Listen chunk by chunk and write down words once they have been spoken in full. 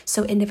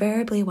So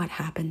invariably what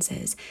happens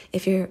is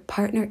if your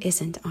partner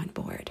isn't on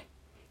board,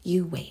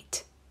 you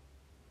wait.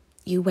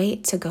 You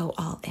wait to go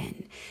all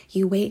in.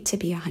 You wait to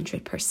be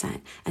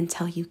 100%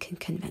 until you can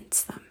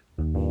convince them.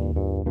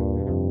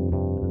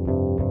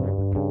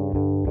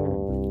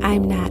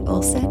 I'm Nat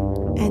Olson,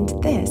 and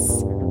this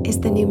is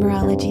the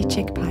Numerology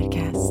Chick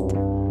Podcast.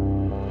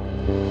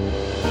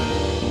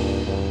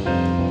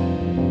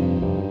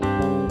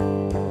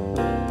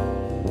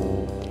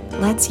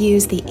 Let's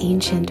use the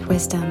ancient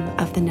wisdom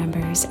of the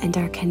numbers and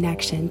our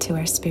connection to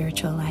our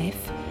spiritual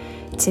life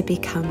to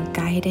become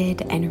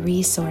guided and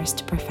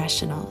resourced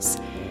professionals.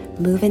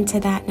 Move into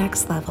that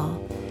next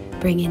level,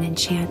 bring in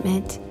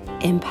enchantment,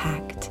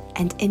 impact,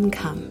 and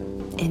income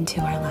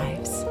into our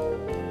lives.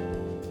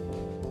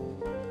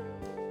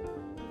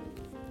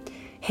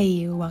 Hey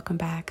you, welcome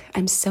back.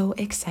 I'm so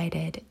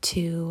excited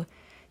to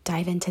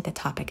dive into the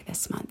topic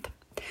this month.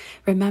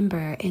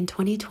 Remember, in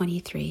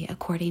 2023,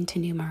 according to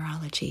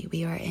numerology,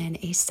 we are in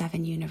a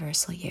 7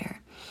 universal year.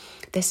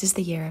 This is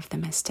the year of the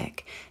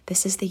mystic.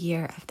 This is the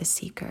year of the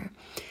seeker.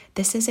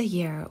 This is a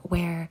year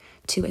where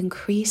to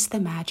increase the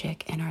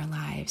magic in our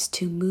lives,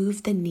 to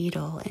move the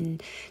needle in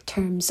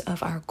terms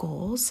of our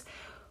goals,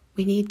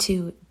 we need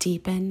to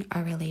deepen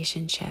our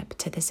relationship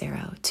to the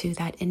zero, to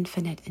that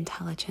infinite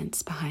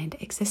intelligence behind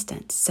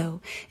existence.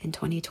 So in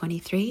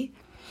 2023,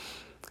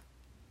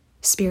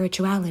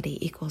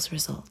 spirituality equals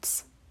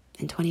results.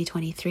 In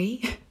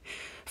 2023,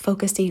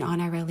 focusing on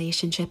our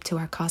relationship to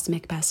our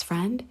cosmic best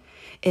friend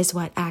is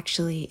what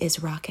actually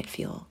is rocket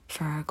fuel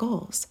for our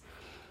goals.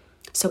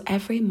 So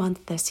every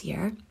month this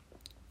year,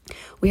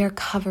 we are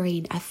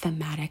covering a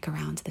thematic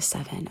around the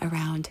 7,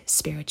 around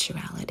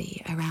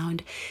spirituality,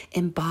 around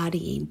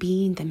embodying,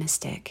 being the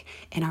mystic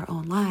in our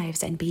own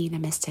lives and being a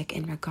mystic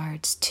in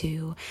regards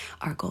to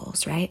our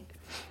goals, right?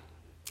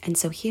 And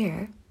so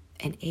here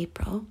in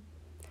April,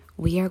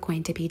 we are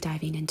going to be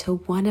diving into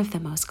one of the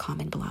most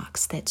common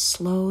blocks that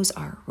slows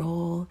our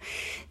roll,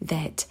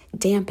 that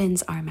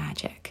dampens our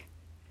magic.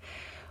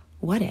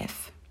 What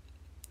if,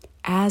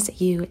 as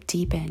you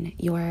deepen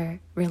your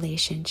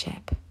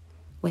relationship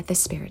with the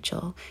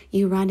spiritual,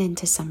 you run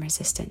into some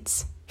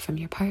resistance from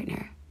your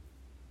partner?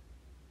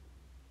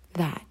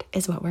 That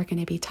is what we're going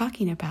to be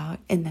talking about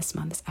in this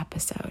month's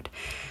episode.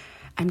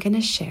 I'm going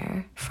to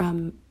share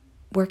from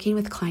working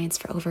with clients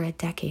for over a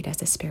decade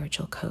as a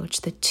spiritual coach,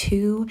 the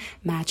 2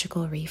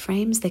 magical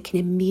reframes that can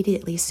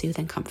immediately soothe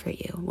and comfort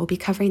you. We'll be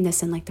covering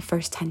this in like the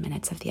first 10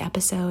 minutes of the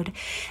episode.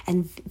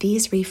 And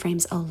these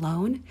reframes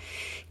alone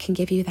can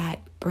give you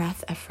that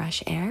breath of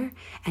fresh air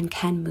and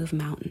can move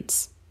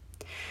mountains.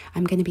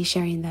 I'm going to be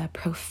sharing the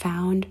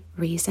profound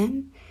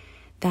reason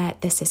that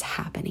this is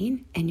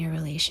happening in your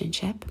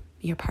relationship,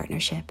 your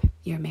partnership,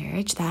 your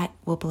marriage. That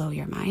will blow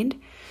your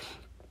mind.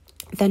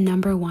 The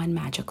number 1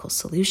 magical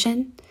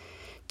solution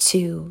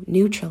to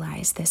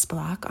neutralize this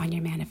block on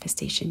your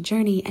manifestation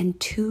journey, and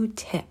 2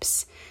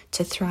 tips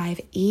to thrive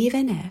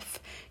even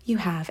if you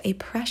have a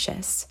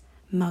precious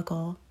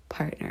muggle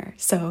partner.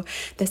 So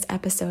this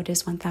episode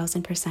is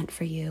 1000%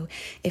 for you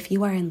if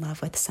you are in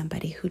love with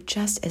somebody who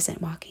just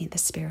isn't walking the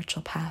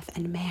spiritual path,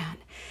 and man,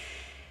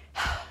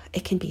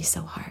 it can be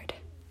so hard.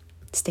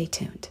 Stay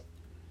tuned.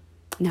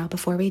 Now,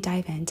 before we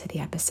dive into the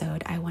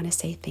episode, I want to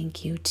say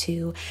thank you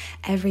to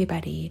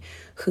everybody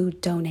who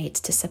donates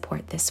to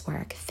support this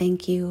work.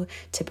 Thank you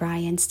to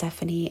Brian,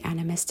 Stephanie,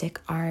 Animistic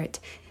Art,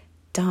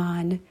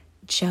 Dawn,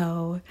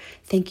 Joe.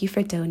 Thank you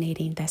for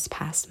donating this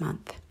past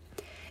month.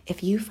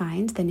 If you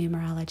find the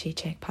Numerology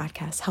Chick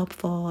podcast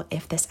helpful,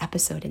 if this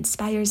episode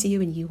inspires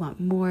you and you want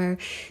more,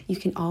 you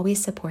can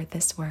always support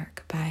this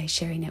work by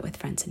sharing it with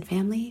friends and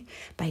family,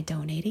 by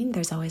donating.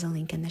 There's always a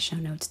link in the show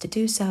notes to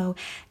do so,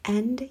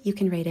 and you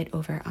can rate it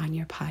over on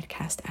your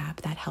podcast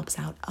app. That helps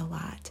out a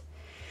lot.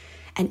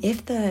 And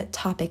if the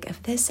topic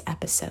of this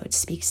episode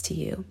speaks to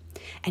you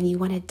and you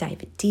want to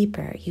dive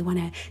deeper,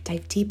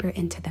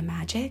 into the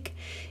magic,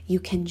 you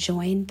can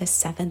join the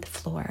 7th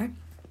floor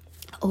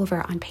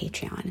over on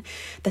Patreon.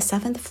 The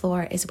 7th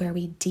floor is where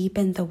we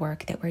deepen the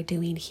work that we're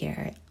doing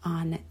here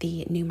on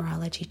the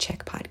Numerology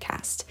Chick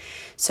podcast.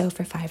 So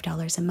for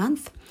 $5 a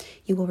month,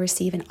 you will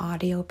receive an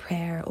audio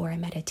prayer or a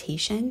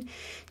meditation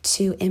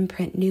to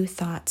imprint new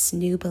thoughts,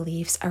 new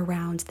beliefs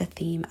around the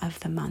theme of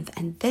the month.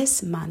 And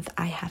this month,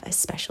 I have a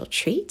special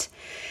treat.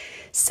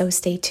 So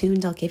stay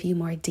tuned. I'll give you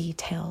more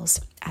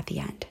details at the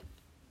end.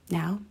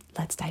 Now,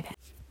 let's dive in.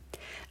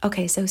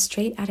 Okay, so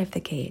straight out of the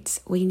gates,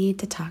 we need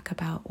to talk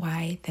about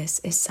why this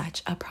is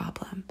such a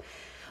problem.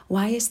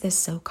 Why is this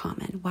so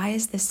common? Why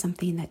is this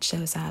something that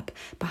shows up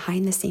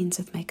behind the scenes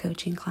of my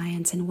coaching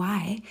clients? And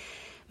why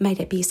might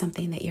it be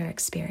something that you're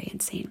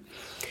experiencing?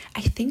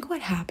 I think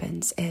what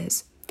happens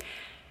is,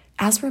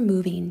 as we're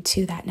moving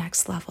to that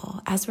next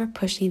level, as we're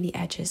pushing the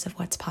edges of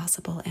what's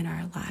possible in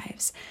our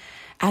lives,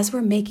 as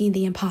we're making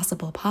the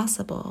impossible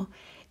possible,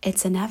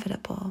 it's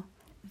inevitable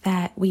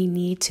that we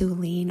need to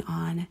lean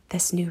on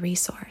this new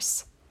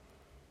resource,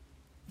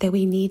 that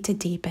we need to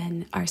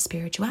deepen our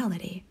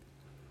spirituality,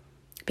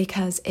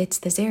 because it's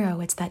the zero,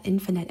 it's that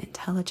infinite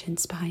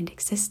intelligence behind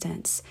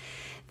existence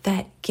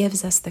that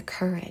gives us the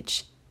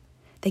courage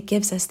that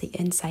gives us the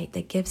insight,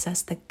 that gives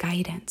us the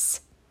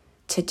guidance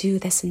to do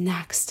this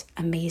next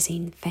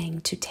amazing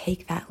thing, to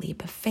take that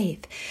leap of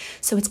faith.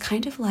 So it's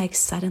kind of like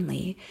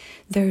suddenly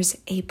there's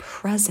a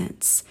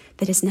presence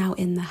that is now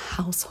in the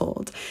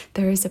household.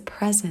 There is a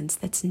presence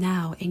that's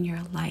now in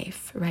your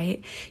life,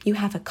 right? You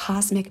have a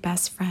cosmic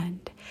best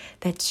friend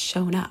that's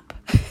shown up.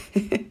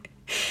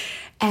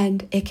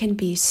 And it can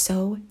be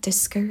so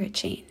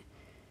discouraging.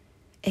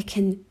 It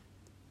can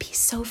be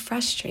so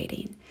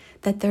frustrating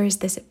that there is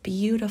this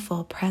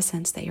beautiful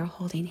presence that you're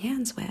holding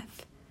hands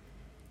with,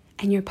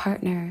 and your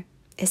partner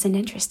isn't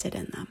interested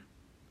in them,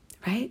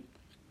 right?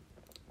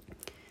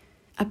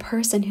 A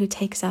person who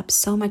takes up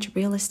so much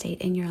real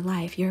estate in your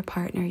life, your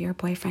partner, your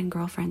boyfriend,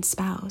 girlfriend,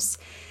 spouse,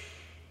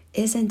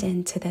 isn't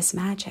into this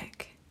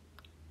magic.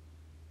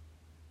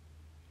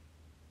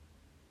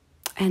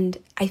 And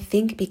I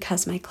think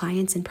because my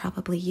clients, and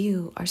probably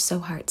you, are so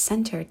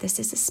heart-centered, this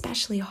is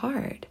especially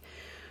hard,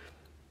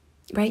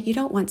 right? You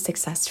don't want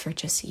success for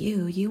just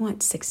you. You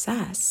want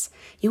success.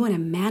 You want to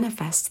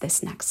manifest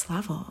this next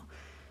level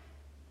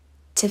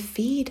to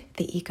feed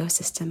the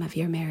ecosystem of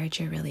your marriage,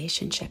 your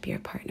relationship, your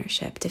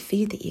partnership, to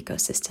feed the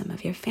ecosystem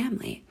of your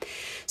family.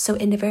 So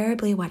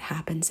invariably what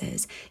happens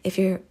is, if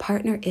your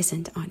partner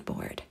isn't on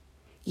board,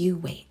 you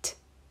wait.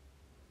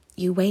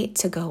 You wait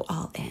to go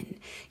all in.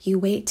 You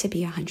wait to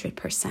be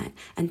 100%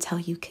 until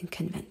you can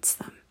convince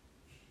them.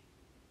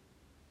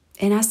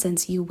 In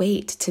essence, you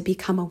wait to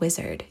become a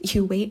wizard.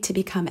 You wait to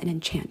become an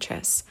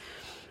enchantress,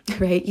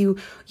 right? You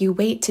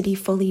wait to be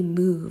fully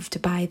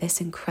moved by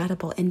this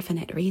incredible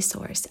infinite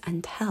resource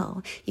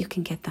until you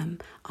can get them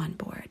on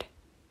board.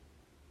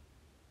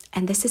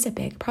 And this is a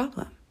big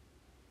problem.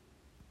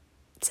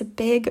 It's a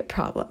big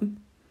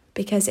problem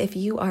because if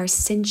you are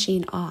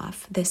cinching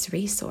off this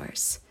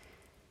resource,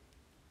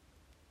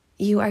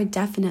 you are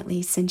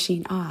definitely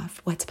cinching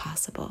off what's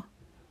possible.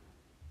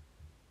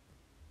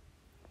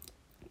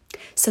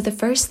 So the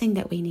first thing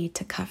that we need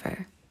to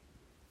cover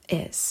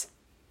is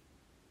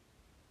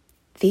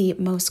the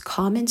most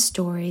common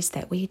stories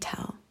that we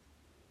tell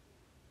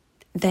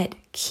that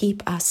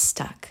keep us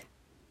stuck.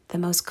 The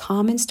most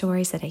common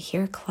stories that I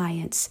hear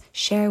clients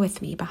share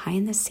with me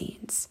behind the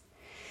scenes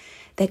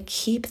that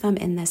keep them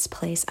in this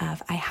place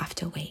of, I have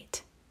to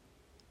wait.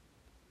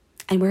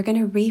 And we're going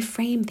to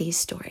reframe these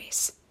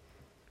stories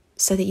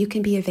so that you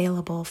can be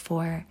available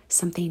for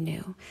something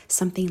new,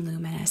 something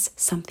luminous,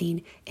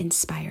 something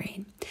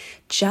inspiring.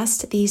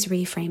 Just these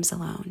reframes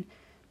alone,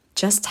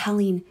 just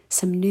telling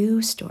some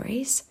new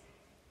stories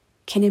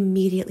can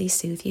immediately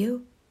soothe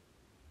you.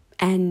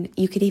 And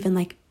you could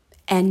even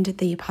end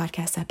the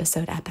podcast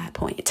episode at that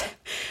point.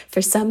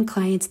 For some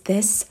clients,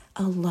 this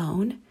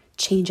alone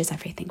changes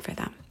everything for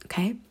them,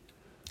 okay?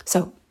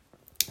 So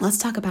let's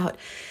talk about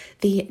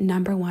the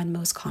number one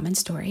most common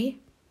story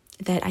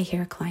that I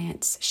hear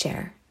clients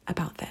share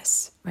about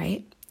this,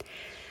 right?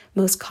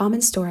 Most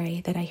common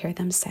story that I hear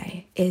them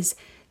say is,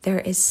 there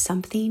is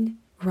something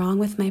wrong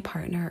with my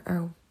partner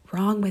or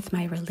wrong with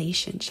my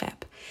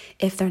relationship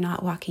if they're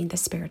not walking the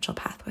spiritual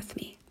path with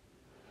me.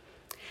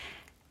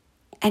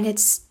 And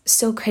it's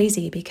so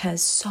crazy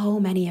because so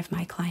many of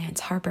my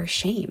clients harbor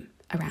shame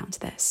around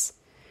this,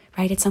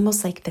 right? It's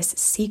almost like this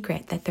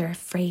secret that they're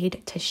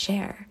afraid to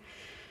share.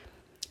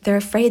 They're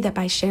afraid that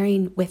by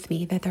sharing with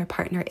me that their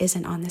partner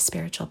isn't on the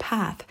spiritual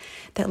path,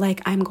 that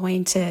I'm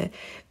going to,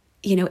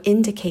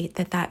 indicate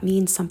that that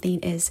means something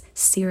is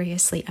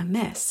seriously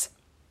amiss.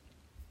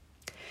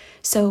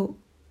 So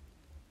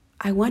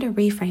I want to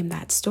reframe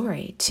that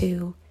story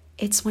to,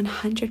 it's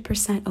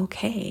 100%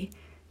 okay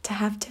to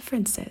have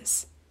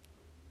differences.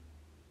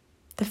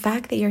 The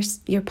fact that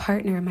your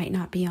partner might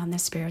not be on the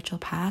spiritual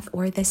path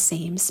or the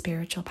same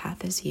spiritual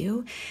path as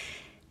you,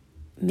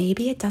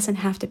 maybe it doesn't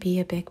have to be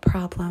a big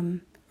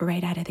problem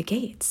right out of the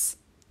gates.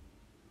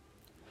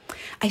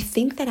 I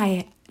think that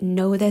I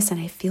know this and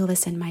I feel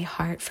this in my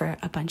heart for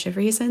a bunch of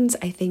reasons.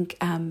 I think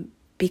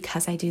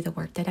because I do the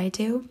work that I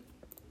do.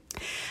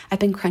 I've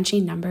been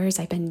crunching numbers.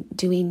 I've been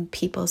doing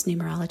people's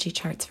numerology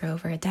charts for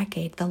over a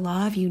decade. The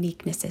law of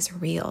uniqueness is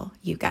real,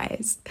 you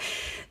guys.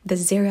 The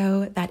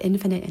zero, that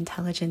infinite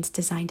intelligence,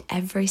 designed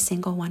every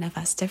single one of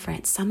us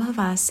different. Some of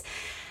us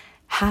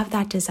have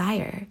that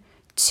desire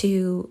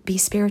to be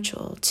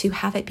spiritual, to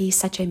have it be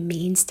such a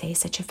mainstay,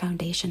 such a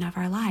foundation of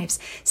our lives.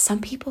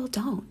 Some people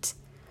don't,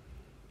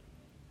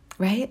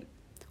 right?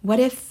 What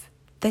if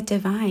the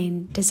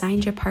divine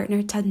designed your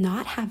partner to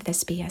not have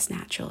this be as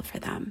natural for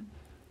them?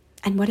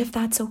 And what if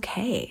that's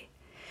okay?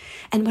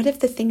 And what if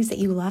the things that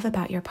you love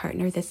about your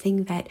partner, the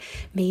thing that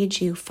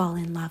made you fall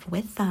in love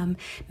with them,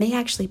 may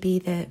actually be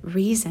the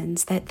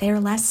reasons that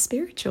they're less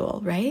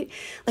spiritual, right?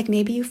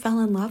 Maybe you fell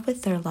in love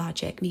with their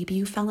logic. Maybe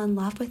you fell in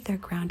love with their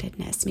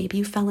groundedness. Maybe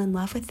you fell in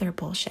love with their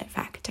bullshit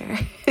factor,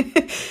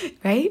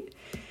 right?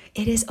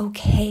 It is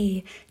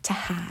okay to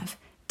have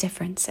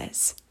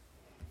differences.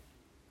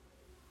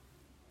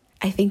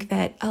 I think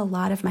that a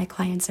lot of my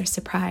clients are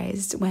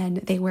surprised when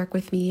they work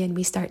with me and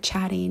we start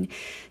chatting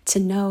to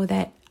know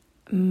that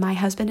my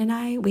husband and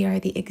I, we are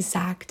the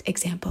exact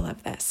example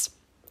of this.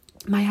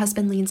 My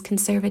husband leans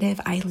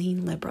conservative, I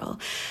lean liberal.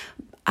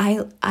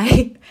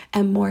 I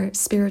am more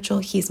spiritual,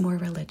 he's more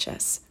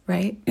religious,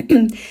 right?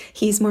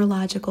 He's more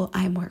logical,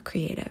 I'm more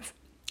creative.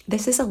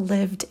 This is a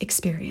lived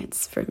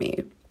experience for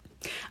me.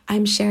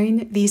 I'm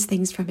sharing these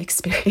things from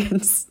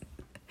experience.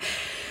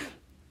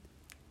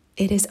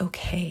 It is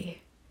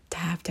okay to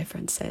have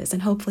differences.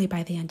 And hopefully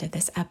by the end of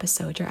this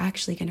episode, you're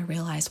actually going to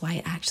realize why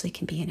it actually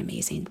can be an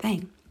amazing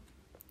thing.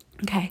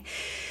 Okay.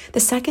 The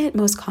second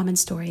most common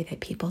story that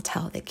people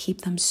tell that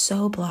keep them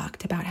so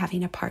blocked about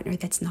having a partner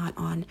that's not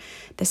on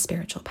the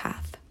spiritual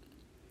path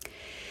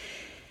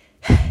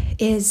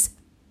is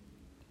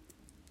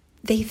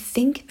they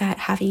think that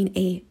having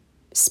a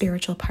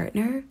spiritual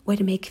partner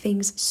would make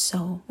things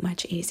so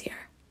much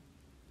easier.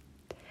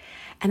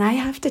 And I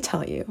have to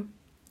tell you,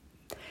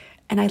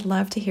 and I'd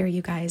love to hear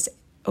you guys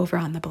over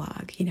on the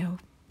blog,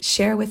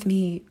 share with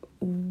me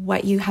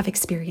what you have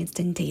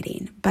experienced in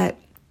dating. But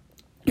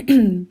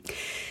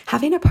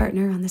having a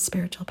partner on the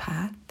spiritual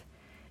path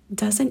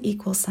doesn't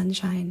equal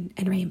sunshine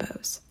and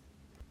rainbows.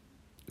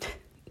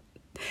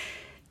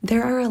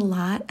 There are a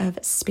lot of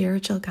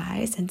spiritual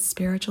guys and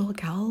spiritual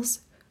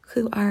gals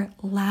who are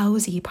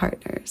lousy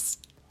partners.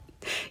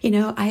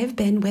 I have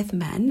been with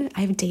men,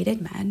 I've dated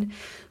men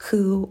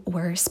who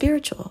were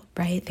spiritual,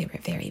 right? They were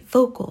very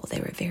vocal. They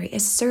were very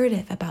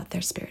assertive about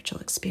their spiritual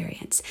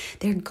experience.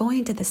 They're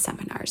going to the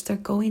seminars, they're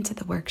going to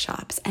the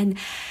workshops. And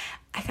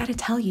I got to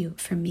tell you,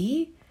 for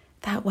me,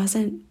 that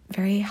wasn't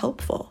very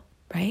helpful,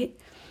 right?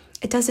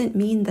 It doesn't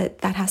mean that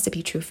that has to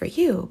be true for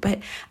you, but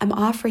I'm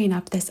offering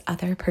up this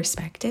other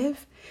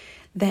perspective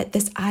that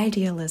this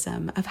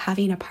idealism of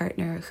having a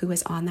partner who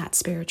is on that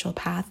spiritual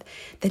path,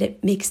 that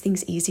it makes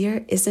things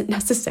easier, isn't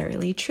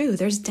necessarily true.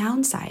 There's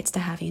downsides to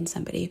having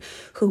somebody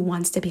who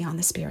wants to be on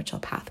the spiritual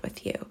path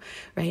with you,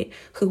 right?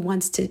 Who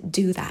wants to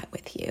do that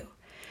with you.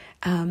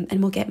 And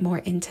we'll get more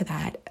into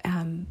that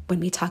when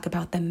we talk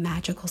about the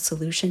magical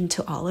solution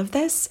to all of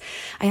this.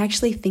 I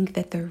actually think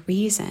that the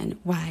reason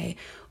why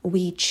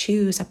we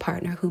choose a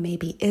partner who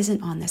maybe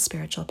isn't on the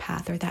spiritual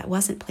path or that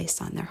wasn't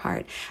placed on their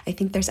heart, I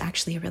think there's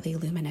actually a really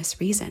luminous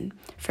reason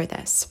for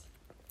this,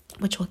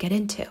 which we'll get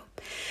into.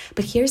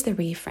 But here's the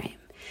reframe.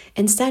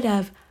 Instead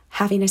of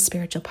having a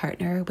spiritual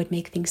partner would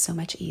make things so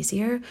much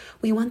easier,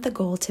 we want the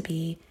goal to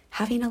be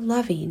having a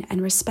loving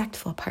and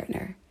respectful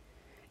partner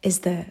is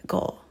the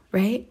goal,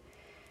 right?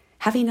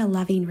 Having a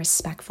loving,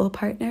 respectful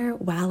partner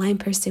while I'm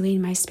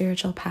pursuing my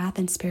spiritual path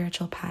and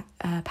spiritual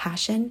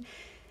passion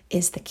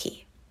is the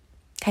key,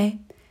 okay?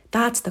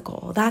 That's the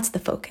goal. That's the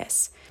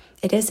focus.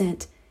 It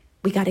isn't,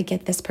 we got to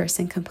get this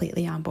person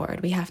completely on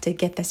board. We have to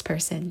get this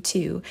person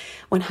to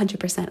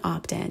 100%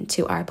 opt in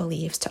to our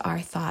beliefs, to our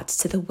thoughts,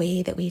 to the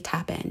way that we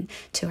tap in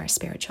to our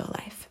spiritual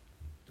life.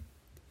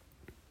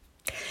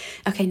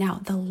 Okay,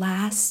 now the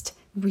last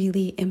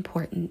really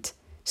important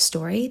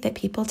story that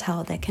people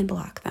tell that can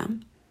block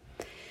them,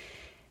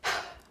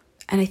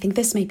 and I think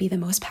this may be the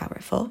most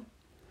powerful,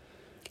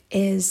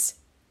 is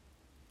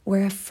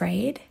we're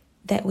afraid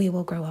that we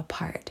will grow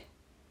apart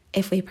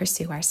if we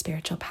pursue our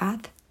spiritual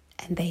path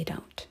and they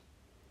don't.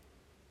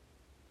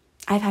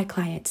 I've had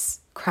clients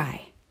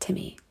cry to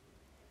me.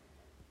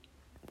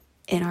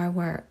 In our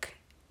work,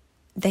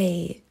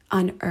 they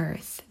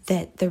unearth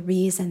that the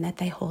reason that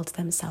they hold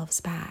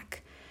themselves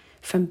back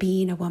from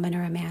being a woman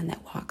or a man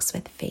that walks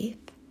with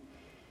faith,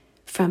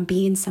 from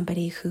being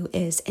somebody who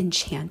is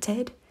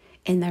enchanted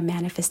in their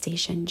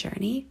manifestation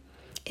journey,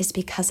 is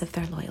because of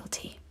their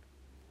loyalty.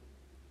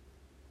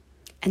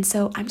 And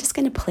so I'm just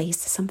going to place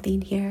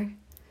something here.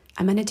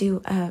 I'm going to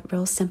do a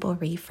real simple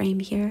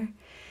reframe here,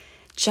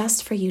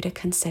 just for you to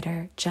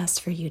consider,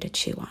 just for you to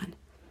chew on.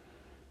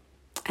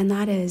 And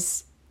that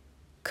is,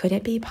 could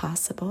it be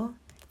possible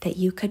that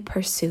you could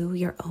pursue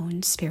your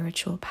own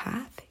spiritual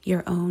path,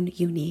 your own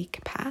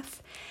unique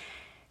path,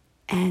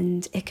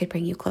 and it could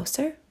bring you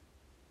closer?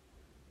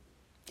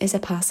 Is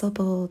it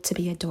possible to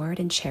be adored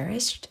and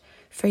cherished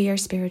for your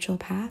spiritual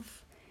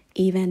path,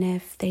 even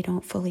if they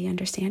don't fully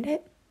understand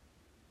it?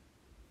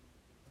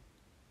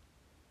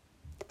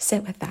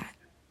 Sit with that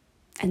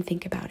and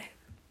think about it.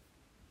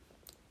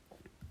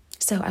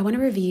 So I want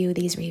to review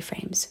these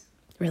reframes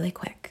really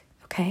quick,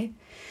 okay?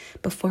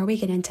 Before we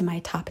get into my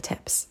top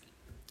tips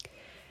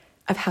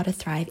of how to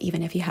thrive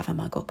even if you have a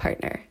muggle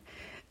partner.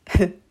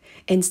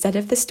 Instead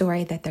of the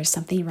story that there's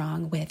something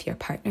wrong with your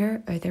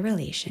partner or the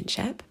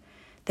relationship,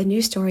 the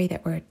new story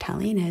that we're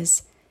telling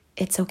is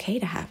it's okay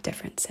to have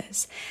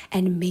differences.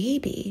 And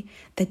maybe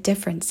the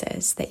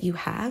differences that you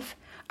have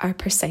are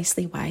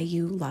precisely why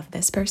you love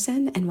this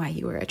person and why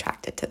you were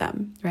attracted to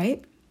them,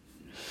 right?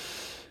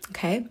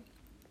 Okay.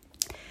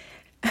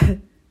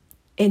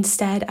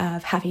 Instead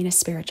of having a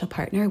spiritual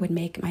partner would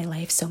make my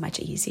life so much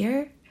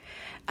easier,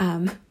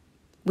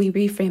 we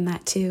reframe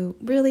that to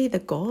really the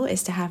goal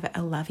is to have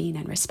a loving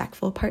and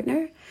respectful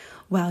partner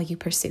while you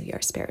pursue your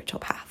spiritual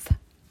path.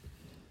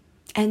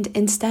 And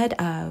instead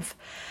of,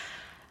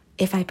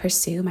 if I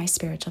pursue my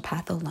spiritual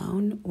path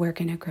alone, we're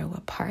going to grow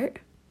apart,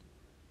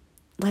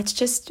 let's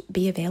just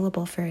be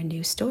available for a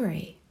new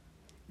story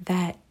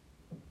that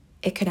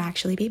it could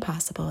actually be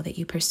possible that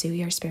you pursue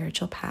your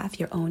spiritual path,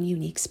 your own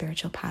unique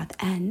spiritual path,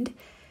 and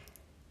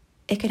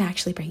it could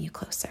actually bring you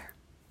closer.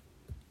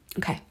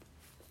 Okay.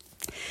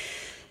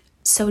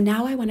 So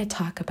now I want to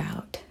talk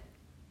about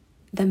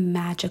the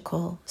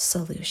magical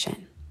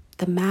solution.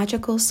 The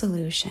magical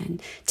solution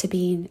to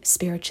being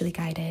spiritually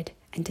guided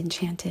and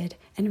enchanted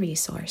and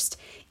resourced,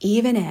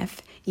 even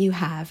if you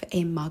have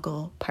a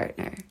muggle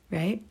partner,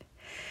 right?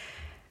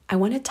 I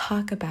want to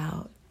talk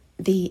about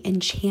the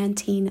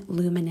enchanting,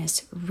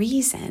 luminous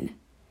reason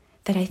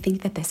that I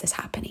think that this is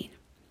happening.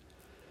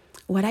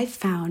 What I've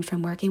found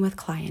from working with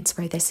clients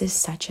where this is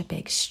such a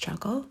big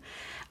struggle,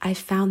 I've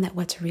found that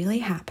what's really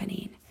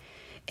happening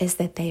is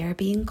that they are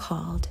being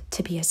called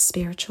to be a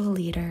spiritual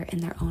leader in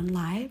their own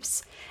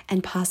lives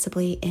and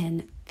possibly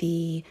in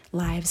the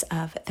lives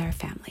of their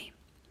family.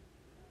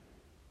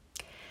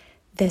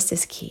 This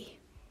is key.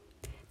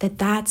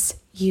 That's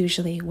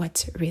usually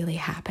what's really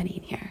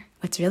happening here.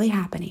 What's really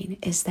happening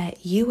is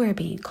that you are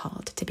being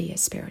called to be a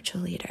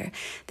spiritual leader.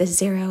 The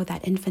zero,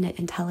 that infinite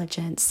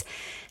intelligence,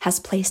 has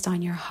placed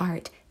on your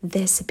heart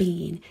this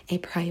being a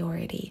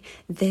priority,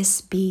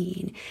 this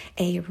being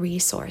a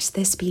resource,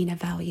 this being a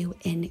value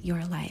in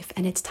your life.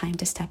 And it's time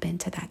to step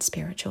into that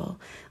spiritual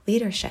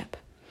leadership.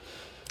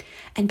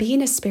 And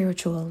being a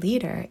spiritual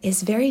leader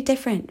is very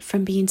different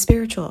from being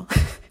spiritual,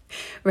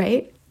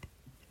 right?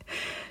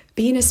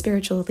 Being a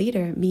spiritual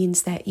leader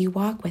means that you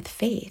walk with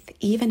faith,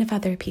 even if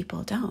other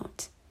people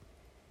don't.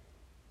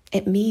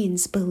 It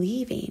means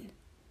believing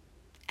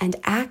and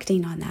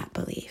acting on that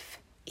belief,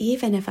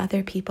 even if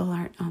other people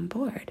aren't on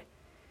board.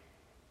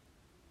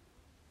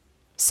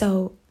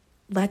 So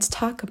let's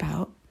talk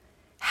about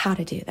how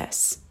to do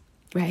this,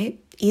 right?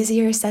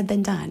 Easier said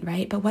than done,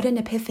 right? But what an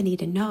epiphany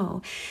to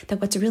know that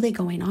what's really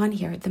going on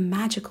here, the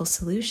magical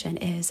solution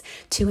is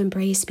to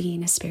embrace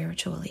being a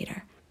spiritual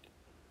leader.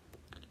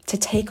 To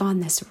take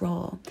on this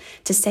role,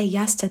 to say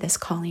yes to this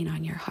calling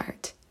on your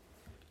heart.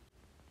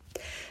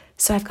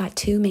 So I've got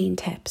 2 main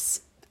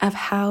tips of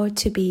how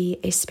to be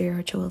a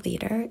spiritual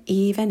leader,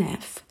 even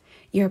if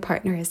your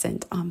partner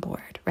isn't on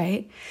board,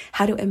 right?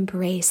 How to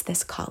embrace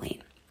this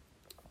calling.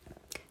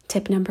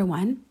 Tip number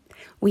 1,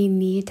 we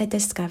need to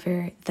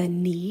discover the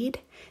need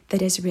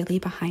that is really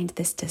behind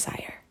this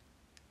desire.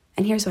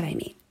 And here's what I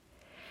mean.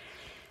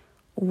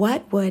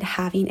 What would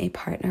having a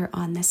partner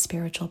on this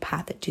spiritual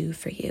path do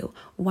for you?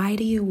 Why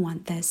do you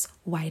want this?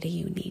 Why do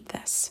you need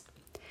this?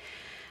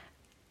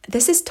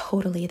 This is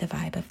totally the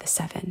vibe of the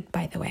 7,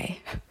 by the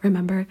way.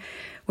 Remember,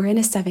 we're in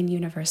a 7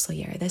 universal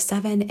year. The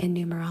 7 in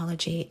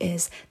numerology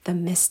is the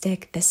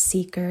mystic, the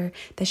seeker,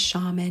 the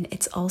shaman.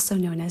 It's also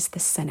known as the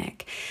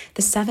cynic.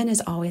 The 7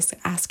 is always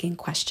asking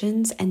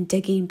questions and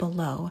digging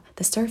below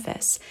the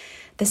surface.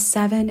 The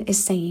 7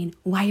 is saying,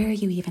 why are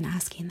you even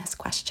asking this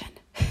question?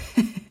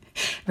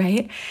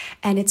 Right?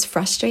 And it's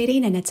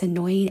frustrating and it's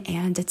annoying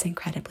and it's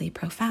incredibly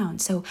profound.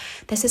 So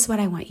this is what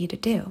I want you to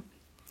do.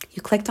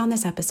 You clicked on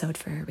this episode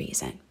for a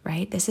reason,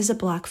 right? This is a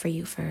block for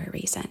you for a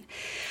reason.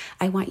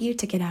 I want you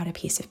to get out a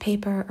piece of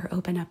paper or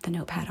open up the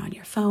notepad on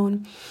your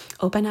phone,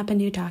 open up a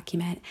new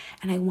document,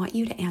 and I want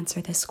you to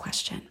answer this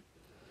question.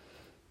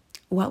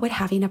 What would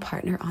having a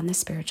partner on the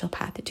spiritual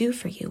path do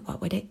for you?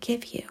 What would it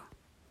give you?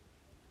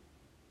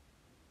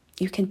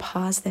 You can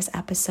pause this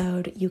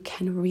episode. You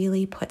can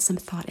really put some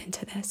thought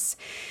into this.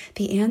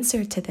 The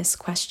answer to this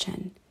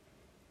question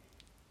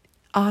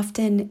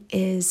often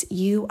is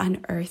you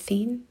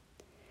unearthing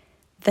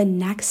the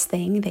next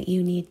thing that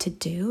you need to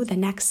do, the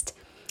next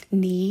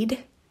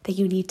need that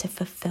you need to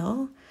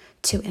fulfill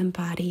to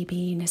embody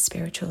being a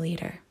spiritual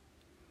leader.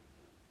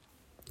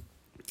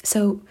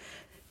 So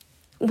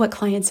what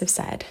clients have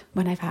said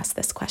when I've asked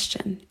this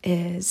question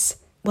is,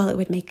 well, it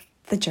would make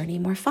the journey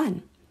more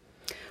fun.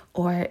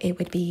 Or it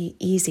would be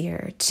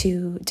easier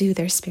to do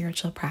their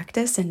spiritual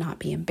practice and not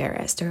be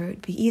embarrassed. Or it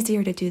would be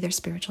easier to do their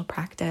spiritual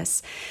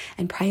practice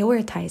and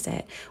prioritize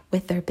it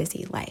with their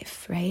busy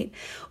life, right?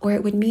 Or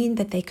it would mean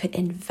that they could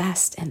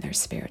invest in their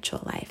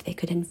spiritual life. They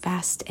could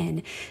invest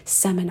in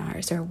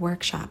seminars or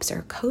workshops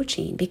or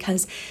coaching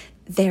because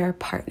their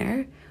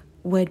partner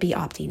would be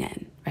opting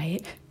in,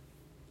 right?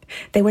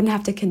 They wouldn't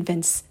have to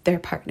convince their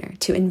partner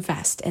to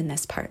invest in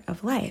this part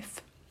of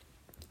life.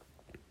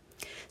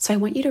 So I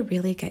want you to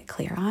really get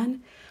clear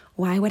on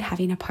why would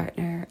having a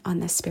partner on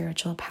the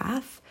spiritual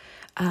path,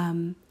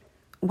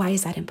 why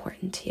is that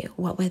important to you?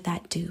 What would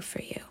that do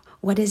for you?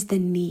 What is the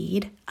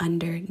need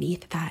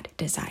underneath that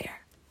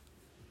desire?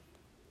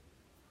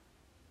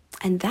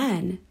 And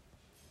then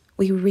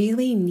we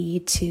really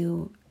need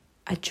to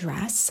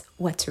address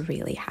what's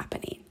really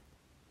happening,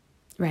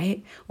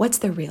 right? What's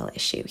the real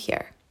issue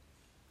here?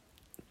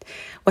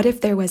 What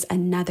if there was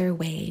another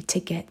way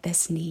to get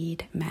this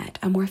need met,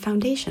 a more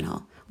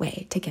foundational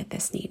way to get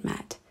this need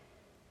met?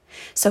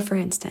 So for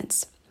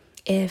instance,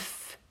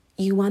 if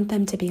you want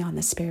them to be on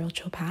the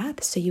spiritual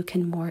path so you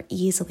can more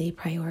easily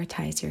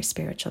prioritize your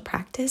spiritual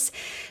practice,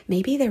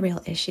 maybe the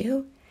real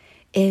issue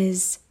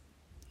is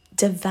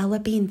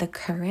developing the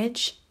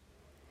courage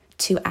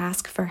to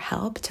ask for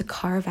help, to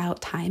carve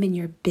out time in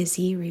your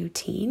busy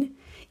routine,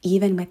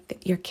 even with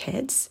your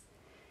kids,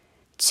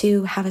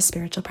 to have a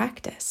spiritual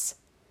practice.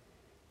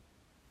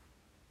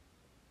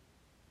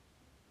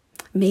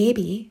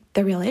 Maybe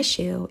the real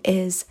issue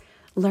is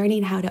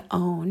learning how to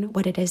own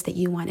what it is that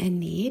you want and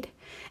need,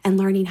 and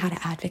learning how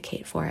to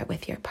advocate for it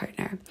with your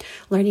partner,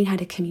 learning how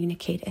to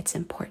communicate its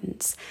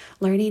importance,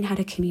 learning how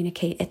to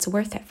communicate its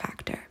worth it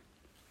factor.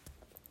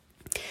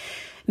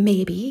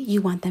 Maybe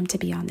you want them to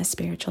be on the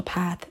spiritual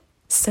path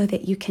so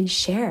that you can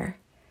share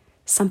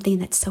something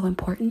that's so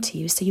important to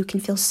you, so you can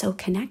feel so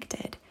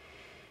connected.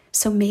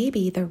 So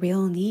maybe the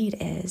real need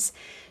is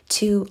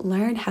to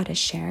learn how to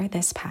share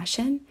this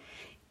passion,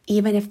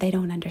 even if they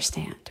don't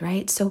understand,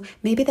 right? So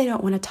maybe they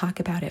don't want to talk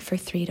about it for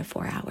 3 to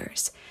 4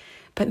 hours,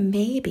 but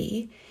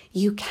maybe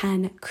you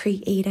can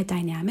create a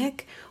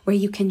dynamic where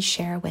you can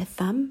share with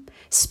them,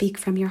 speak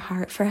from your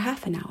heart for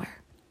half an hour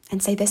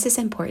and say, this is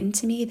important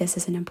to me. This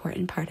is an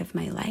important part of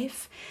my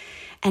life.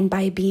 And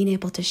by being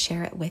able to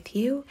share it with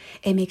you,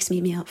 it makes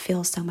me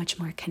feel so much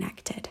more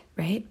connected,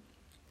 right?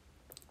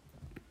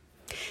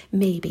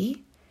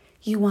 Maybe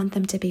you want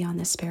them to be on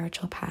the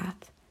spiritual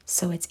path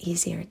so it's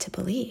easier to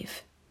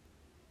believe.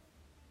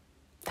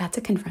 That's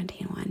a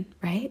confronting one,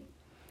 right?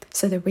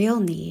 So the real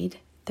need,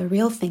 the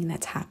real thing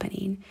that's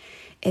happening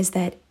is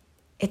that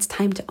it's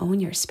time to own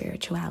your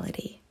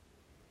spirituality,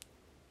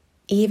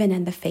 even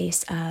in the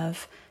face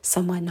of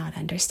someone not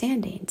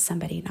understanding,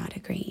 somebody not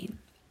agreeing,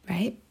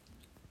 right?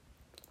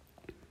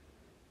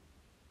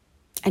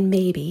 And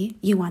maybe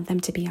you want them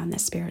to be on the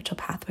spiritual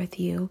path with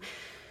you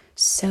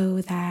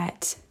so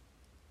that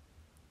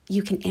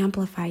you can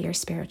amplify your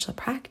spiritual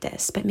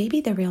practice. But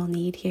maybe the real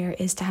need here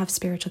is to have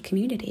spiritual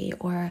community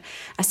or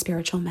a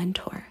spiritual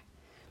mentor,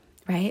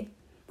 right?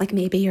 Like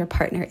maybe your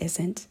partner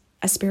isn't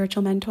a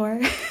spiritual mentor.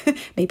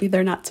 Maybe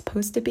they're not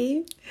supposed to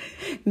be.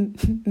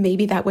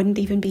 Maybe that wouldn't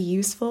even be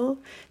useful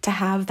to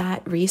have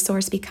that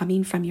resource be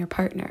coming from your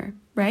partner,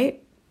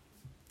 right?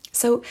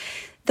 So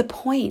the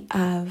point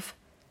of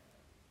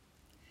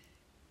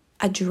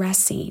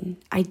addressing,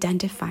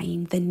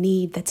 identifying the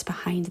need that's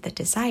behind the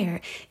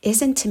desire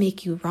isn't to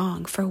make you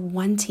wrong for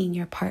wanting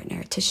your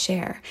partner to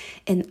share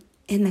in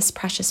this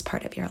precious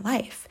part of your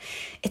life.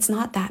 It's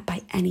not that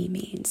by any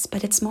means,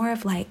 but it's more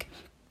of like,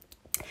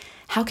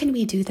 how can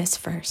we do this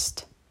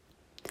first?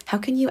 How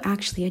can you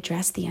actually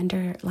address the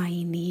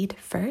underlying need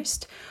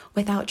first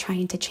without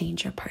trying to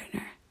change your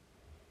partner?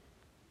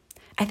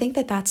 I think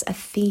that that's a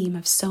theme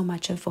of so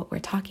much of what we're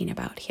talking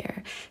about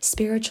here.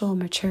 Spiritual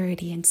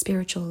maturity and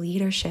spiritual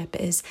leadership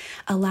is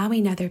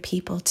allowing other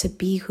people to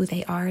be who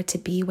they are, to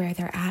be where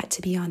they're at,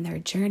 to be on their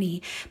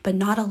journey, but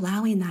not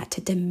allowing that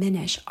to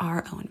diminish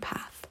our own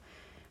path,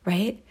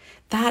 right?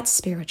 That's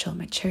spiritual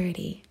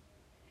maturity.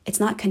 It's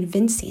not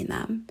convincing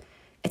them.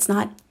 It's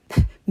not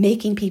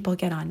making people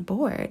get on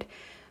board,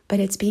 but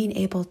it's being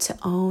able to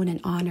own and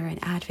honor and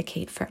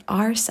advocate for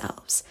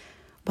ourselves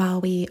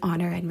while we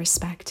honor and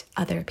respect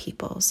other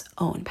people's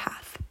own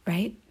path,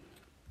 right?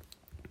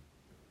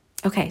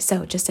 Okay,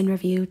 so just in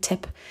review,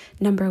 tip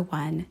number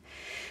 1,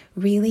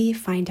 really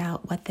find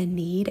out what the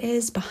need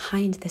is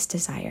behind this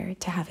desire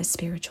to have a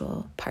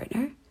spiritual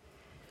partner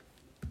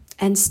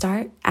and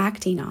start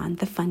acting on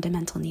the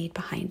fundamental need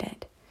behind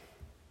it,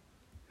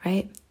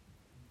 right?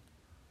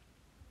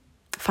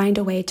 Find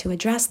a way to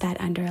address that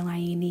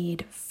underlying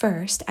need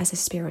first as a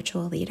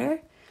spiritual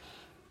leader,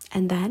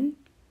 and then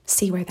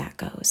see where that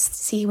goes.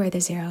 See where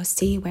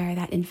see where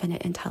that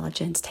infinite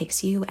intelligence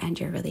takes you and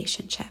your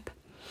relationship.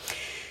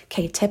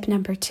 Okay, tip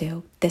number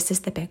 2. This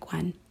is the big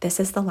one. This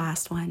is the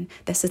last one.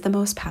 This is the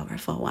most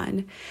powerful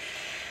one.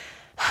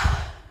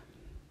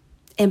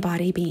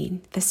 Embody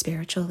being the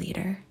spiritual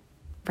leader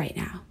right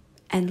now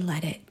and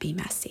let it be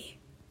messy.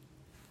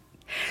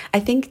 I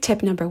think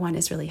tip number 1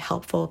 is really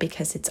helpful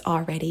because it's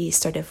already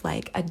sort of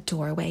like a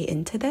doorway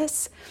into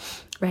this,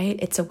 right?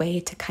 It's a way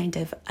to kind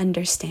of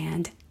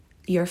understand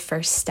your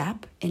first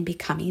step in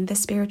becoming the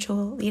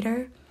spiritual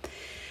leader.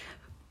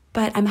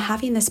 But I'm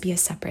having this be a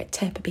separate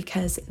tip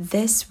because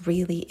this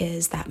really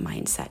is that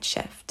mindset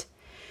shift,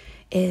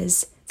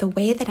 is the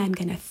way that I'm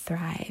going to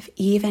thrive,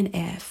 even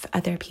if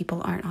other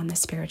people aren't on the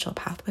spiritual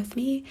path with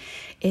me,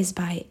 is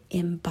by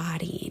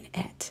embodying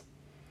it.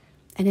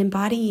 And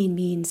embodying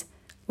means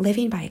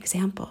living by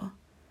example,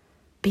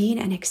 being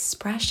an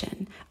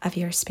expression of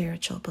your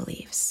spiritual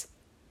beliefs.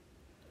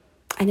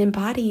 And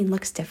embodying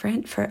looks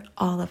different for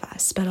all of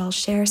us, but I'll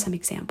share some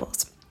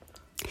examples.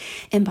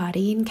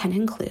 Embodying can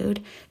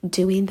include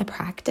doing the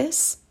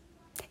practice,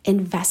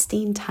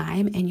 investing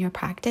time in your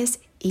practice,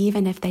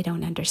 even if they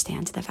don't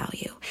understand the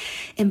value.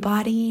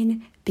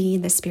 Embodying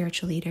being the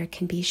spiritual leader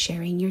can be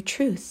sharing your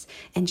truth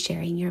and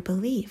sharing your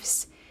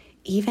beliefs,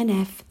 even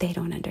if they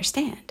don't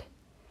understand.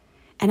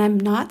 And I'm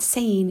not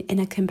saying in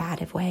a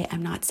combative way,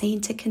 I'm not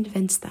saying to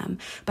convince them,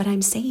 but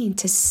I'm saying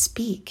to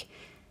speak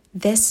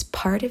this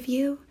part of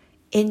you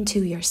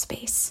into your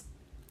space,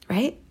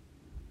 right?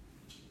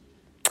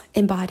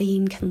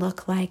 Embodying can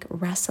look like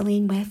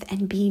wrestling with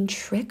and being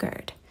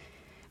triggered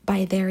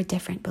by their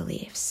different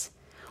beliefs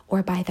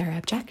or by their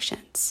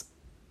objections.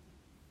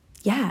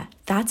 Yeah,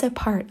 that's a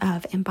part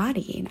of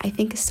embodying. I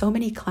think so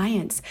many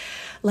clients,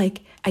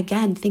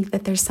 again, think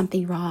that there's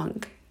something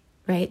wrong,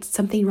 right?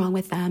 Something wrong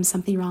with them,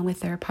 something wrong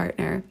with their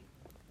partner,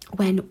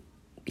 when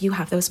you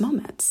have those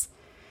moments.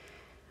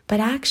 But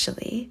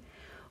actually,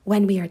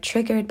 when we are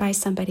triggered by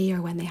somebody,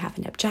 or when they have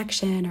an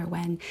objection, or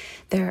when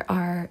there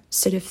are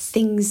sort of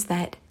things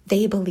that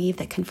they believe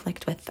that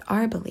conflict with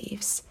our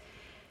beliefs,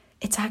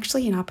 it's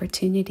actually an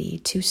opportunity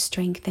to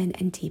strengthen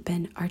and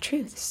deepen our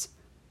truths.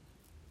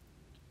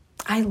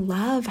 I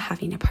love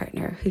having a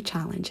partner who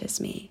challenges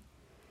me.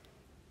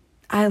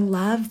 I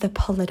love the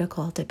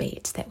political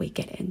debates that we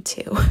get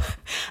into.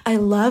 I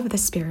love the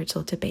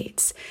spiritual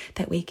debates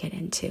that we get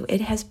into. It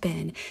has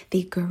been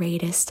the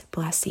greatest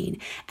blessing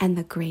and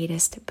the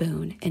greatest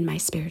boon in my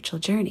spiritual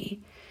journey.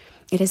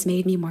 It has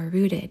made me more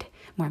rooted,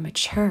 more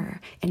mature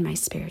in my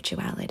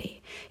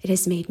spirituality. It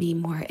has made me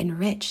more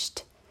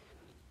enriched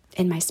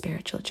in my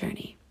spiritual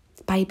journey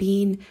by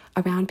being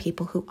around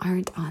people who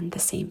aren't on the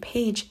same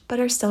page, but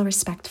are still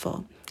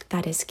respectful.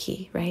 That is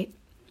key, right?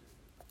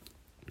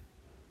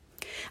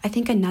 I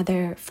think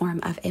another form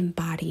of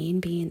embodying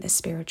being the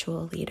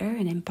spiritual leader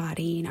and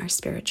embodying our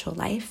spiritual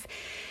life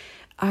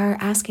are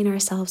asking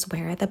ourselves,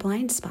 where are the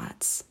blind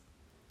spots?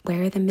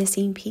 Where are the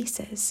missing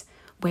pieces?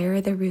 Where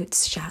are the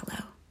roots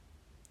shallow?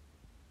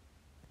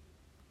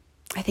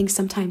 I think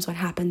sometimes what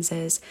happens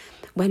is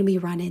when we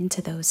run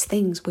into those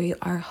things, we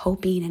are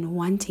hoping and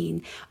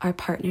wanting our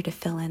partner to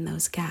fill in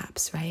those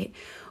gaps, right?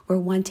 We're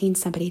wanting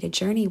somebody to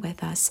journey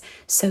with us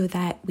so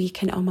that we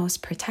can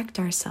almost protect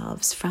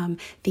ourselves from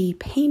the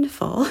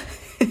painful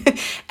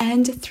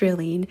and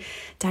thrilling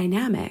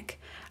dynamic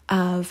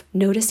of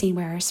noticing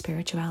where our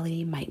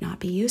spirituality might not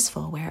be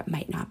useful, where it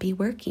might not be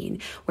working,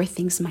 where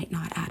things might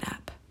not add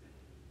up.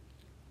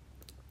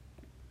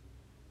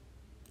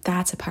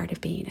 That's a part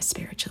of being a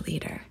spiritual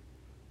leader.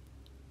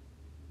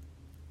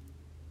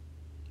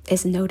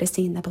 Is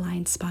noticing the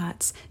blind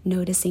spots,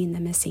 noticing the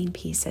missing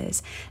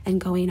pieces, and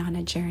going on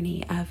a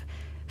journey of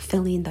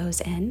filling those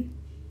in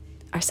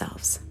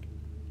ourselves,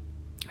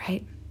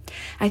 right?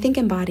 I think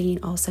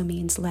embodying also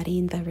means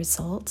letting the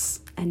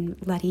results and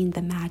letting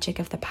the magic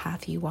of the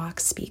path you walk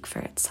speak for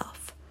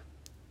itself.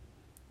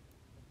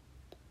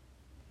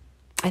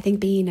 I think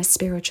being a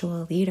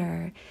spiritual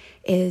leader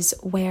is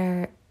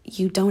where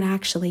you don't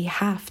actually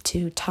have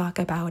to talk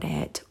about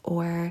it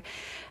or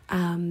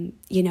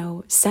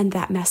send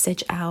that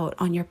message out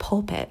on your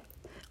pulpit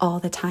all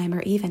the time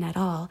or even at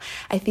all.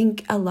 I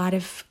think a lot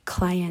of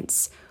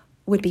clients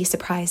would be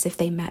surprised if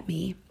they met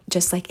me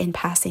just like in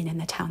passing in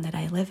the town that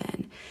I live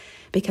in,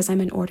 because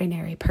I'm an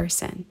ordinary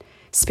person.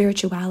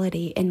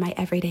 Spirituality in my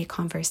everyday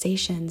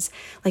conversations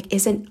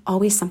isn't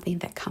always something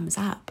that comes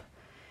up,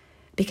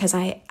 because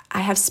I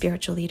have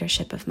spiritual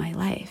leadership of my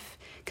life.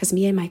 Because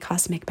me and my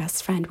cosmic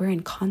best friend, we're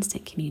in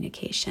constant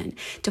communication.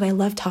 Do I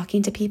love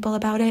talking to people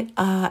about it?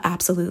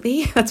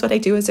 Absolutely. That's what I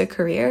do as a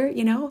career,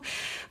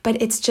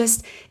 But it's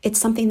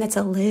something that's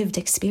a lived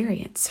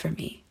experience for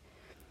me.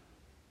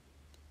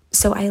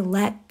 So I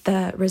let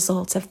the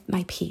results of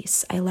my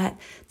peace, I let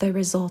the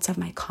results of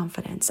my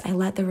confidence, I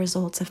let the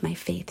results of my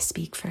faith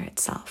speak for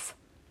itself.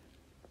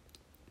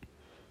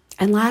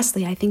 And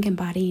lastly, I think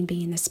embodying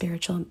being the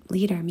spiritual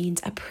leader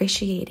means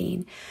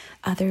appreciating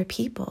other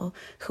people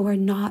who are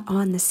not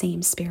on the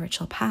same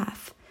spiritual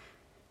path,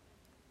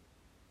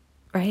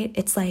 right?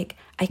 It's like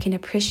I can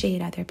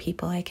appreciate other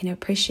people. I can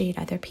appreciate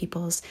other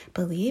people's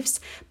beliefs,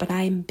 but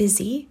I'm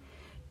busy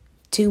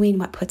doing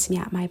what puts me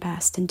at my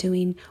best and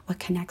doing what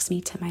connects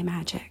me to my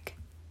magic.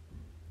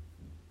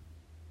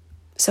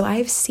 So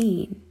I've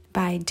seen,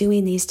 by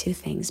doing these two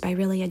things, by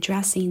really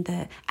addressing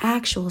the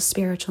actual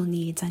spiritual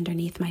needs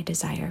underneath my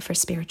desire for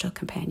spiritual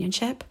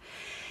companionship,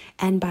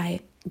 and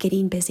by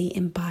getting busy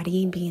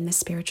embodying being the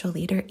spiritual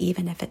leader,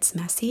 even if it's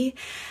messy,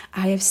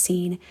 I have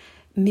seen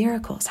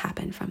miracles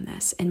happen from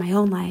this in my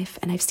own life,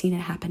 and I've seen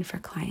it happen for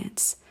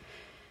clients,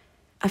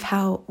 of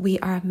how we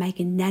are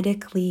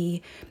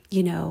magnetically,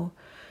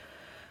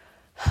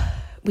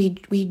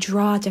 we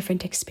draw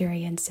different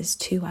experiences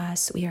to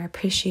us. We are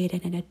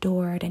appreciated and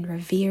adored and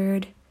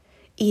revered,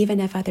 even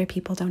if other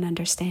people don't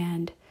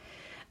understand.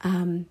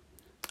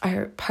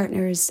 Our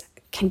partners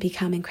can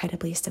become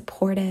incredibly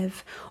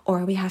supportive,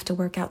 or we have to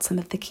work out some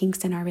of the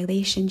kinks in our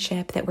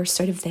relationship that were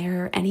sort of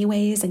there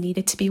anyways and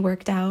needed to be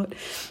worked out,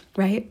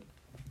 right?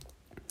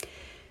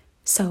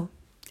 So,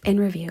 in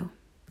review,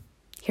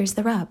 here's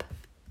the rub.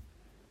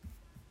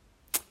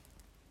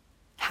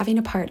 Having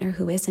a partner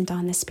who isn't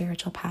on the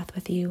spiritual path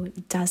with you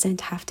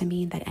doesn't have to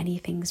mean that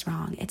anything's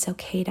wrong. It's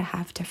okay to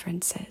have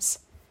differences,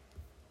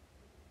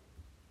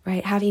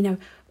 right? Having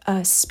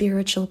a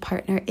spiritual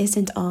partner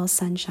isn't all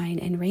sunshine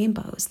and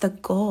rainbows. The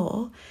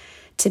goal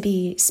to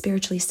be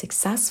spiritually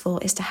successful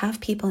is to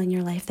have people in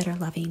your life that are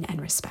loving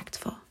and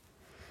respectful.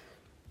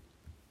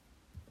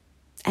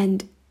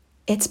 And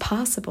it's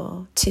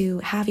possible to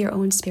have your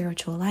own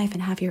spiritual life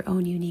and have your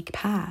own unique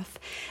path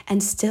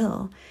and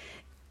still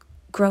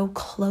grow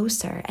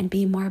closer and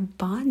be more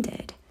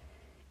bonded,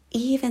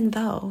 even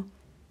though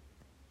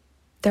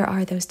there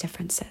are those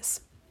differences.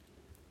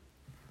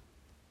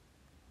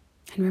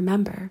 And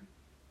remember,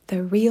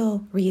 the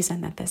real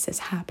reason that this is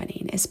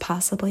happening is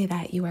possibly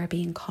that you are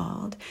being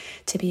called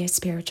to be a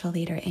spiritual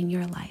leader in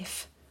your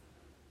life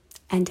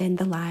and in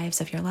the lives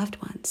of your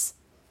loved ones.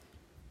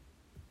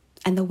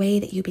 And the way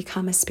that you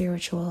become a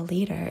spiritual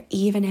leader,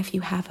 even if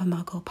you have a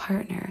muggle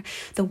partner,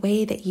 the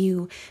way that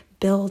you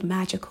build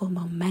magical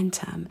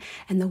momentum,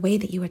 and the way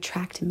that you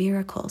attract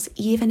miracles,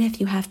 even if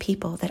you have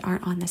people that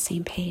aren't on the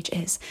same page,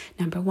 is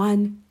number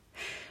one,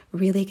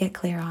 really get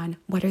clear on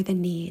what are the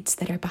needs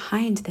that are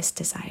behind this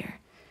desire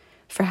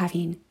for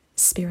having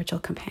spiritual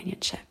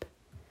companionship.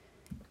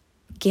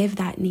 Give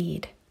that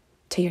need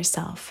to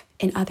yourself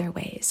in other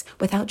ways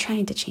without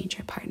trying to change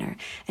your partner.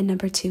 And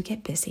number two,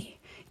 get busy.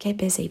 Get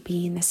busy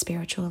being the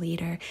spiritual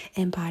leader,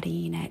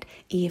 embodying it,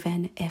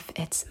 even if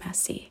it's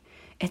messy.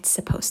 It's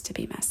supposed to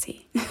be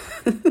messy.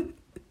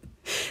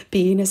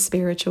 Being a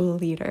spiritual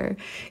leader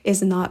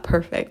is not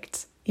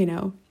perfect,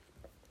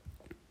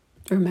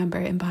 Remember,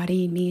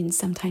 embodying means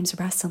sometimes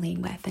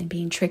wrestling with and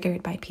being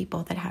triggered by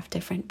people that have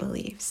different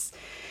beliefs.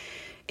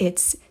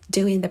 It's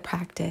doing the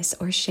practice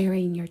or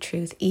sharing your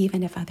truth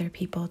even if other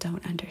people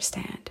don't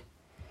understand.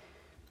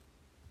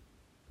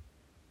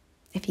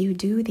 If you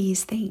do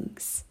these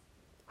things,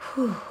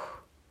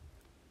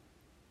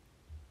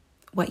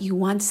 what you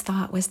once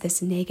thought was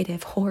this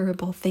negative,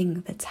 horrible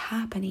thing that's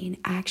happening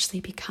actually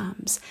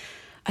becomes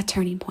a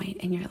turning point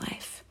in your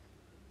life.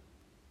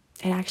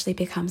 It actually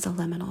becomes a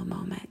liminal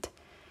moment.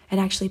 It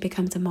actually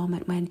becomes a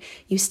moment when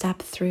you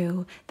step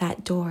through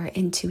that door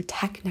into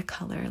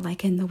Technicolor,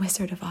 like in The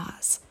Wizard of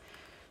Oz.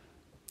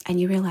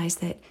 And you realize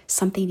that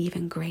something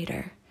even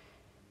greater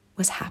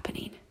was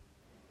happening.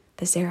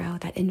 The Zero,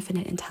 that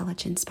infinite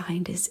intelligence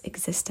behind his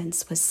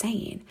existence, was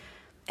saying,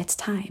 it's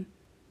time.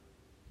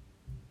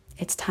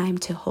 It's time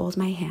to hold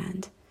my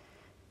hand,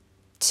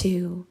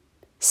 to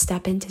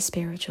step into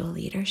spiritual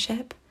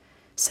leadership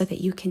so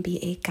that you can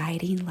be a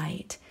guiding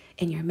light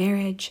in your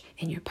marriage,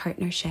 in your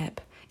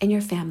partnership, in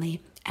your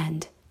family,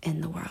 and in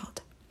the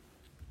world.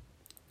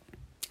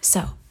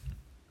 So,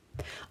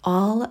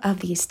 all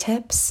of these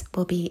tips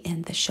will be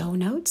in the show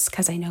notes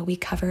because I know we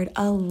covered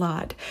a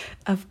lot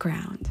of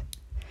ground.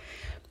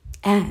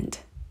 And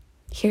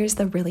here's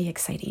the really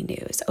exciting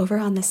news. Over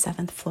on the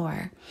 7th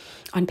floor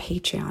on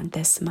Patreon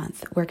this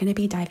month, we're going to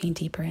be diving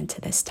deeper into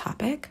this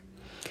topic.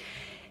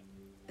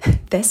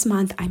 This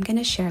month, I'm going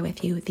to share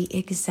with you the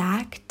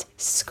exact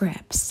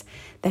scripts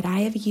that I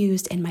have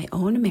used in my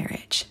own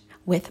marriage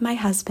with my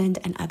husband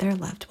and other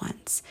loved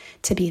ones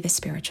to be the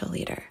spiritual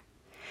leader.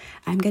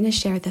 I'm going to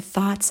share the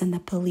thoughts and the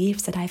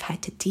beliefs that I've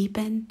had to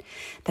deepen,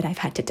 that I've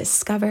had to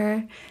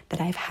discover,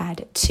 that I've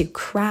had to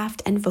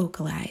craft and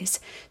vocalize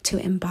to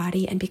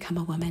embody and become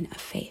a woman of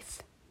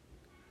faith.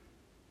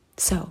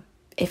 So,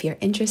 if you're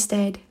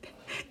interested,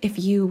 if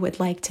you would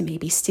like to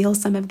maybe steal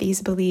some of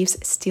these beliefs,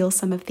 steal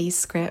some of these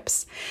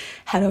scripts,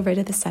 head over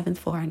to the 7th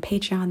floor on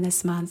Patreon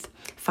this month.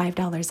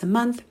 $5 a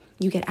month.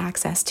 You get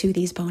access to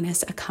these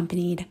bonus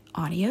accompanied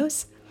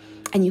audios,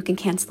 and you can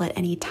cancel at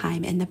any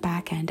time in the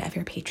back end of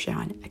your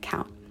Patreon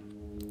account.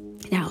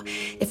 Now,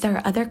 if there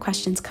are other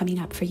questions coming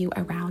up for you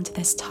around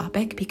this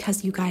topic,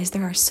 because you guys,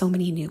 there are so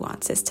many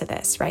nuances to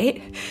this,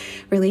 right?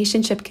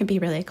 Relationship can be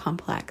really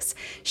complex.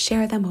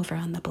 Share them over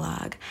on the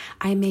blog.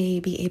 I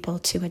may be able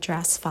to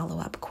address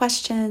follow-up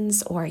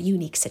questions or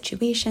unique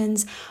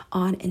situations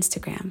on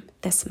Instagram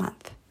this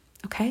month,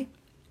 okay?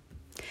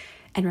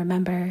 And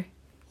remember,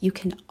 you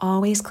can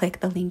always click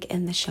the link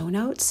in the show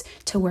notes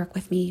to work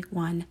with me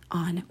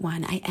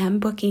one-on-one. I am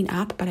booking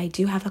up, but I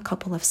do have a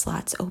couple of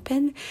slots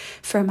open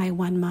for my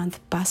 1-month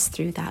Bust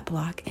Through That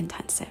Block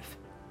intensive.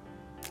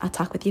 I'll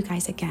talk with you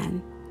guys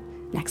again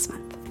next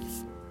month.